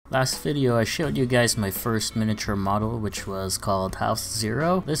Last video I showed you guys my first miniature model, which was called House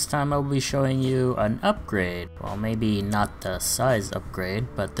Zero. This time I'll be showing you an upgrade. Well, maybe not the size upgrade,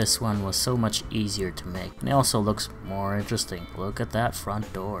 but this one was so much easier to make. And it also looks more interesting. Look at that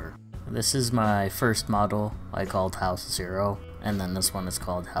front door. This is my first model I called House Zero. And then this one is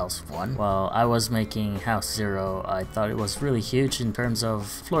called House 1. While I was making House 0, I thought it was really huge in terms of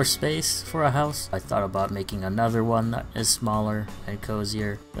floor space for a house. I thought about making another one that is smaller and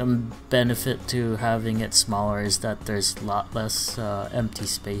cozier. The benefit to having it smaller is that there's a lot less empty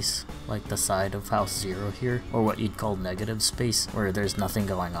space, like the side of House 0 here, or what you'd call negative space, where there's nothing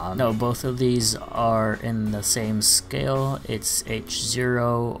going on. No, both of these are in the same scale. It's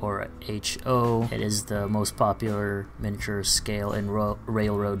H0 or HO. It is the most popular miniature scale in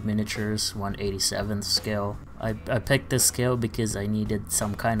railroad miniatures, 1/87th scale. I picked this scale because I needed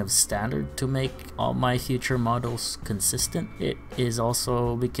some kind of standard to make all my future models consistent. It is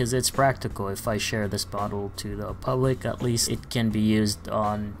also because it's practical. If I share this model to the public, at least it can be used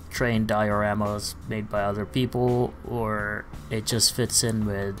on train dioramas made by other people, or it just fits in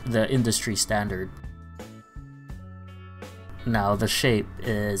with the industry standard. Now the shape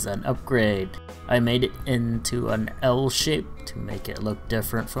is an upgrade. I made it into an L shape to make it look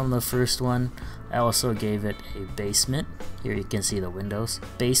different from the first one. I also gave it a basement. Here you can see the windows.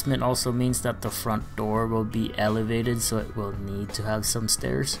 Basement also means that the front door will be elevated, so it will need to have some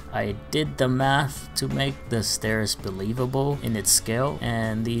stairs. I did the math to make the stairs believable in its scale,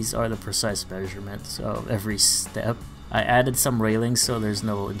 and these are the precise measurements of every step. I added some railings so there's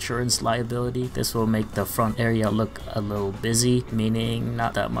no insurance liability. This will make the front area look a little busy, meaning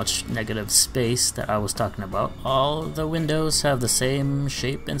not that much negative space that I was talking about. All the windows have the same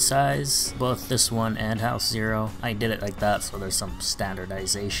shape and size, both this one and House Zero. I did it like that so there's some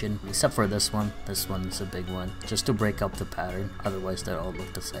standardization, except for this one. This one's a big one, just to break up the pattern, otherwise they all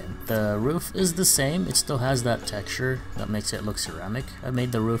look the same. The roof is the same. It still has that texture that makes it look ceramic. I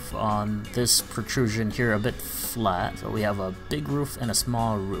made the roof on this protrusion here a bit flat. So we have a big roof and a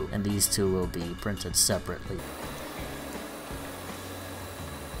small roof, and these two will be printed separately.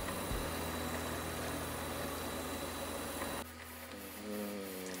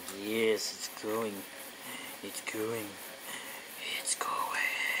 Yes, it's going. It's going. It's going.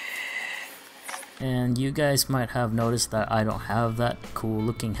 And you guys might have noticed that I don't have that cool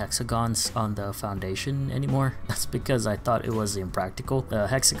looking hexagons on the foundation anymore. That's because I thought it was impractical. The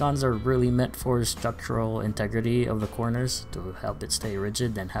hexagons are really meant for structural integrity of the corners to help it stay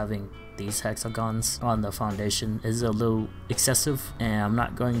rigid, and having these hexagons on the foundation is a little excessive, and I'm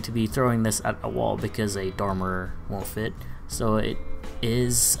not going to be throwing this at a wall because a dormer won't fit. So it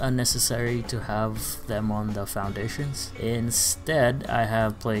is unnecessary to have them on the foundations. Instead, I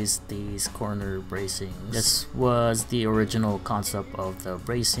have placed these corner bracings. This was the original concept of the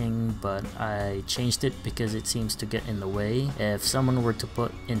bracing, but I changed it because it seems to get in the way. If someone were to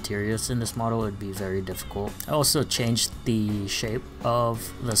put interiors in this model, it would be very difficult. I also changed the shape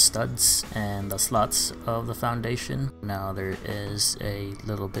of the studs and the slots of the foundation. Now there is a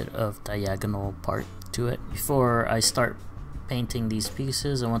little bit of diagonal part to it. Before I start painting these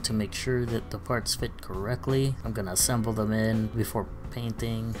pieces, I want to make sure that the parts fit correctly. I'm gonna assemble them in before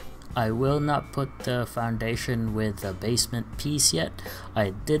painting. I will not put the foundation with the basement piece yet.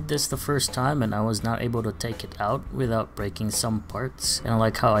 I did this the first time and I was not able to take it out without breaking some parts. And I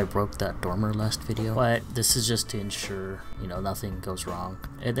like how I broke that dormer last video. But this is just to ensure, you know, nothing goes wrong.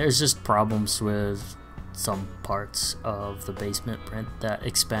 And there's just problems with some parts of the basement print that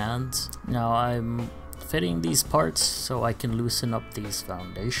expands. Now I'm fitting these parts so I can loosen up these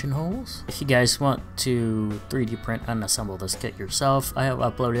foundation holes. If you guys want to 3D print and assemble this kit yourself, I have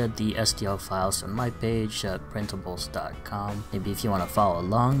uploaded the STL files on my page at printables.com. Maybe if you want to follow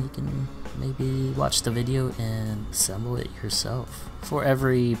along, you can maybe watch the video and assemble it yourself. For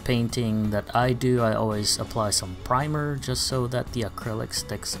every painting that I do, I always apply some primer just so that the acrylic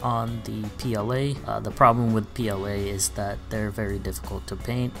sticks on the PLA. The problem with PLA is that they're very difficult to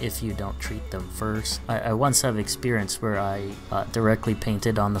paint if you don't treat them first. I once have experience where I directly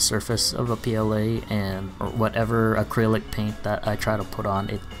painted on the surface of a PLA, and whatever acrylic paint that I try to put on,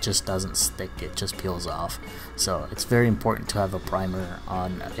 it just doesn't stick, it just peels off. So it's very important to have a primer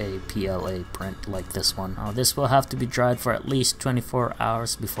on a PLA print like this one. Now this will have to be dried for at least 24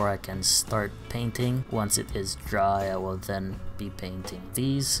 hours before I can start painting. Once it is dry, I will then be painting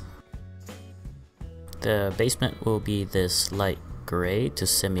these. The basement will be this light gray to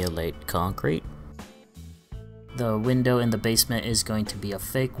simulate concrete. The window in the basement is going to be a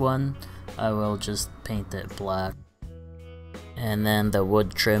fake one. I will just paint it black. And then the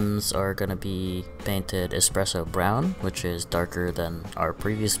wood trims are gonna be painted espresso brown, which is darker than our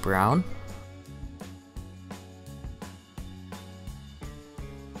previous brown.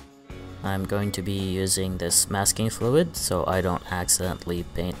 I'm going to be using this masking fluid so I don't accidentally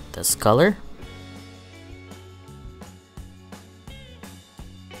paint this color.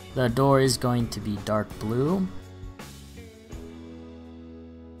 The door is going to be dark blue.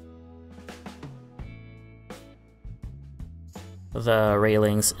 The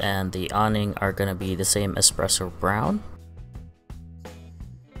railings and the awning are going to be the same espresso brown.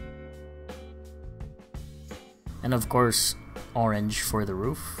 And of course, orange for the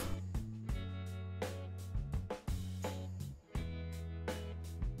roof.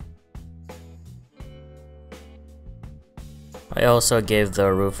 I also gave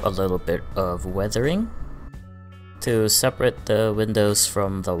the roof a little bit of weathering. To separate the windows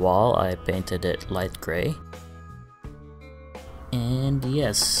from the wall, I painted it light gray. And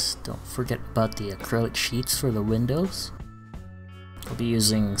yes, don't forget about the acrylic sheets for the windows. I'll be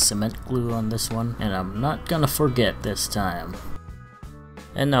using cement glue on this one, and I'm not gonna forget this time.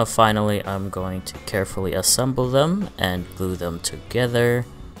 And now finally, I'm going to carefully assemble them and glue them together.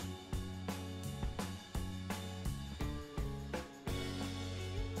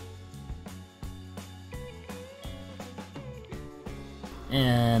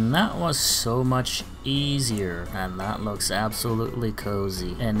 And that was so much easier, and that looks absolutely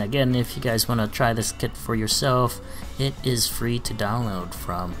cozy. And again, if you guys want to try this kit for yourself, it is free to download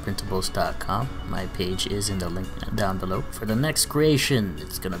from printables.com. My page is in the link down below. For the next creation,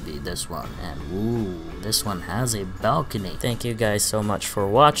 it's gonna be this one, and ooh, this one has a balcony. Thank you guys so much for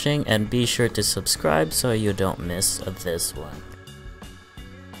watching, and be sure to subscribe so you don't miss this one.